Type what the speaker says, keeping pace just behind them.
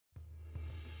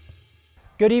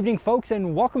Good evening, folks,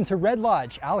 and welcome to Red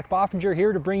Lodge. Alec Boffinger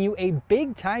here to bring you a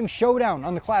big-time showdown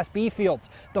on the Class B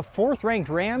fields. The 4th-ranked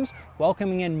Rams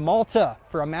welcoming in Malta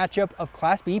for a matchup of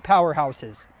Class B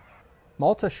powerhouses.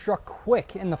 Malta struck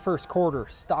quick in the first quarter.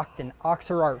 Stockton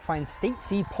Oxerart finds state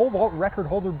seed pole vault record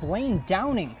holder Blaine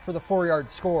Downing for the 4-yard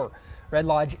score. Red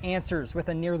Lodge answers with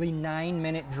a nearly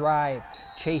 9-minute drive.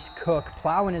 Chase Cook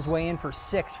plowing his way in for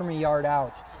 6 from a yard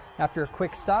out. After a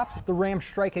quick stop, the Rams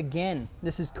strike again.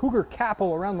 This is Cougar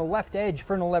Capel around the left edge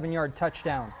for an 11-yard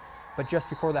touchdown. But just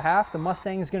before the half, the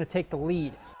Mustangs going to take the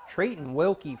lead. Trayton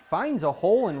Wilkie finds a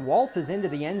hole and waltzes into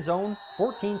the end zone,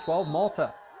 14-12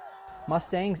 Malta.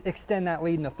 Mustangs extend that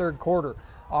lead in the third quarter.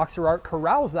 Oxerart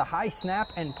corrals the high snap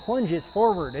and plunges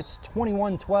forward. It's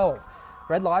 21-12.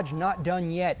 Red Lodge not done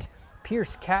yet.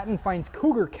 Pierce Catton finds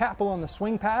Cougar Capel on the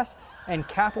swing pass, and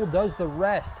Capel does the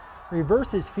rest.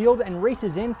 Reverses field and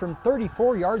races in from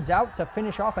 34 yards out to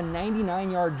finish off a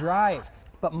 99-yard drive.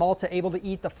 But Malta able to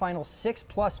eat the final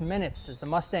 6+ minutes as the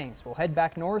Mustangs will head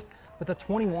back north with a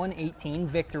 21-18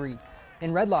 victory.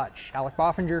 In Red Lodge, Alec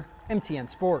Boffinger, MTN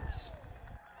Sports.